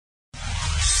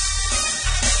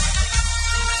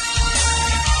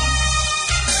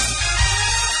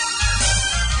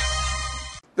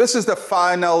This is the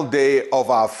final day of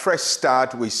our fresh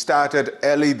start. We started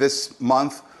early this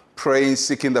month, praying,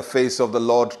 seeking the face of the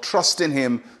Lord, trusting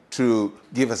Him to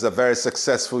give us a very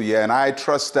successful year. And I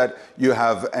trust that you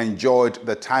have enjoyed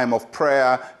the time of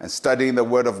prayer and studying the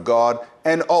Word of God,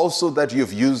 and also that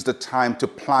you've used the time to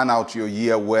plan out your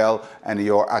year well and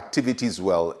your activities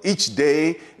well. Each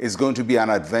day is going to be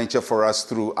an adventure for us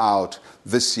throughout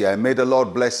this year. May the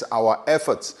Lord bless our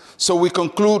efforts. So we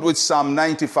conclude with Psalm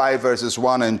 95 verses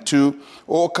 1 and 2.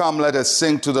 Oh, come, let us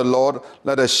sing to the Lord.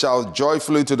 Let us shout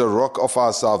joyfully to the rock of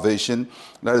our salvation.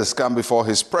 Let us come before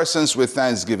His presence with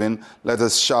thanksgiving. Let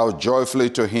us shout joyfully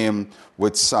to Him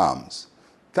with psalms.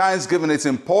 Thanksgiving is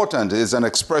important. It is an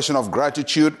expression of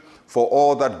gratitude for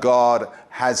all that God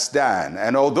has done.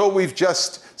 And although we've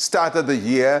just started the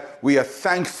year, we are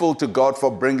thankful to God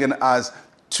for bringing us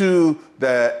to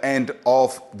the end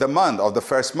of the month, of the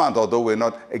first month, although we're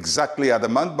not exactly at the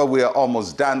month, but we are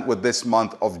almost done with this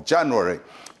month of January.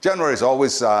 January is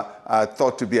always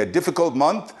thought to be a difficult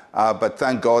month, but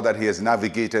thank God that He has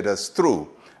navigated us through.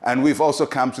 And we've also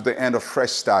come to the end of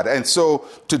Fresh Start. And so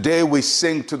today we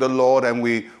sing to the Lord and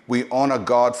we honor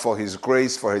God for His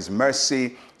grace, for His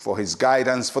mercy, for His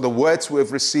guidance, for the words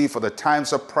we've received, for the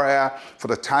times of prayer, for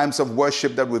the times of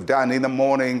worship that we've done in the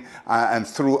morning and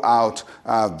throughout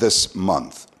this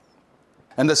month.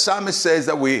 And the psalmist says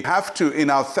that we have to, in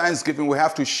our thanksgiving, we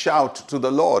have to shout to the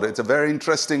Lord. It's a very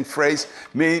interesting phrase.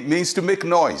 Means to make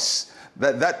noise.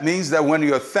 That means that when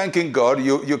you're thanking God,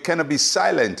 you cannot be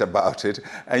silent about it,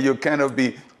 and you cannot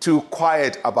be too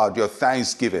quiet about your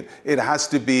thanksgiving. It has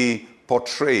to be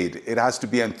portrayed. It has to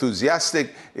be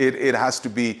enthusiastic. It has to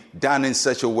be done in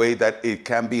such a way that it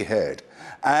can be heard.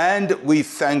 And we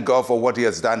thank God for what He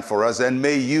has done for us. And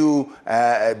may you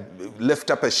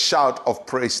lift up a shout of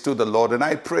praise to the Lord. And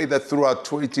I pray that throughout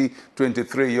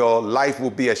 2023, your life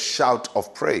will be a shout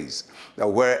of praise. That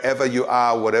wherever you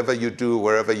are, whatever you do,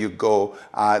 wherever you go,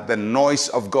 the noise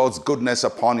of God's goodness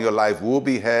upon your life will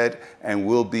be heard and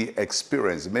will be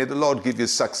experienced. May the Lord give you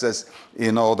success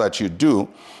in all that you do.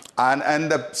 And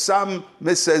the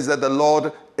psalmist says that the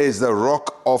Lord is the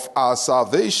rock of our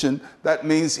salvation. That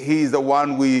means He's the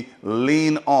one we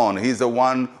lean on. He's the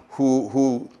one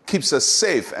who keeps us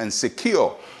safe and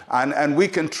secure. And we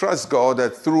can trust God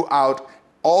that throughout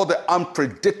all the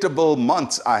unpredictable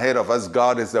months ahead of us,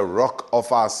 God is the rock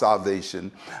of our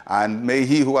salvation. And may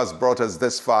He who has brought us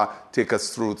this far take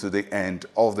us through to the end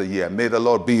of the year. May the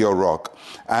Lord be your rock.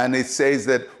 And it says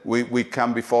that we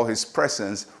come before His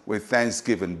presence with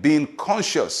thanksgiving, being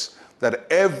conscious that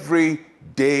every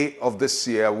day of this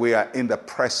year we are in the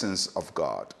presence of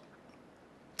God.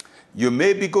 You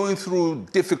may be going through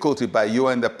difficulty, but you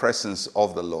are in the presence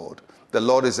of the Lord. The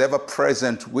Lord is ever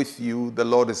present with you. The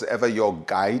Lord is ever your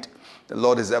guide. The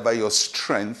Lord is ever your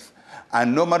strength.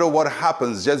 And no matter what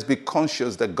happens, just be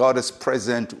conscious that God is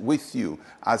present with you.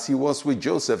 As He was with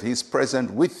Joseph, He's present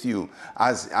with you.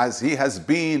 As He has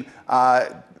been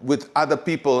with other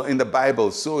people in the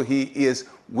Bible, so He is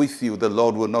with you. The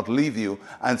Lord will not leave you.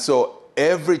 And so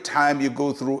every time you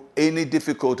go through any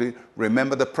difficulty,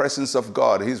 remember the presence of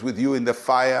God. He's with you in the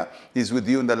fire. He's with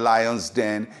you in the lion's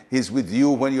den. He's with you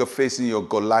when you're facing your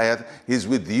Goliath. He's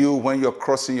with you when you're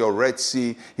crossing your Red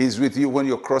Sea. He's with you when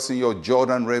you're crossing your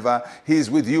Jordan River.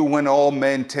 He's with you when all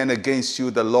men turn against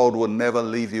you. The Lord will never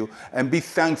leave you. And be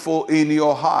thankful in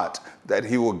your heart that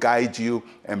He will guide you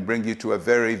and bring you to a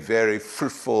very, very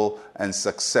fruitful and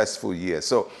successful year.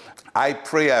 So I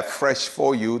pray afresh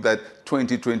for you that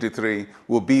 2023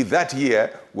 will be that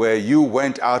year where you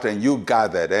went out and you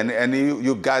gathered and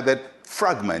you gathered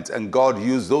fragments, and God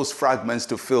used those fragments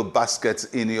to fill baskets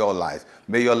in your life.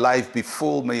 May your life be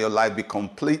full. May your life be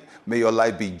complete. May your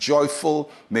life be joyful.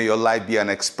 May your life be an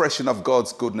expression of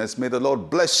God's goodness. May the Lord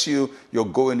bless you. You're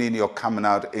going in, you're coming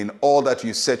out in all that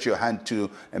you set your hand to,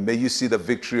 and may you see the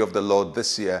victory of the Lord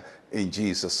this year in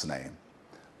Jesus' name.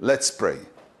 Let's pray.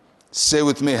 Say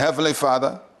with me, Heavenly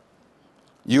Father,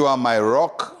 You are my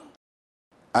rock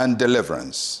and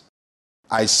deliverance.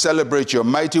 I celebrate Your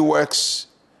mighty works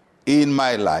in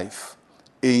my life.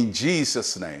 In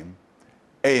Jesus' name,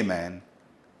 amen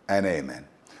and amen.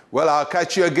 Well, I'll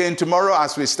catch you again tomorrow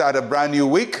as we start a brand new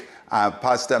week. I'm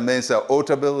Pastor Mensa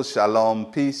Otabil.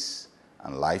 Shalom, peace,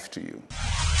 and life to you.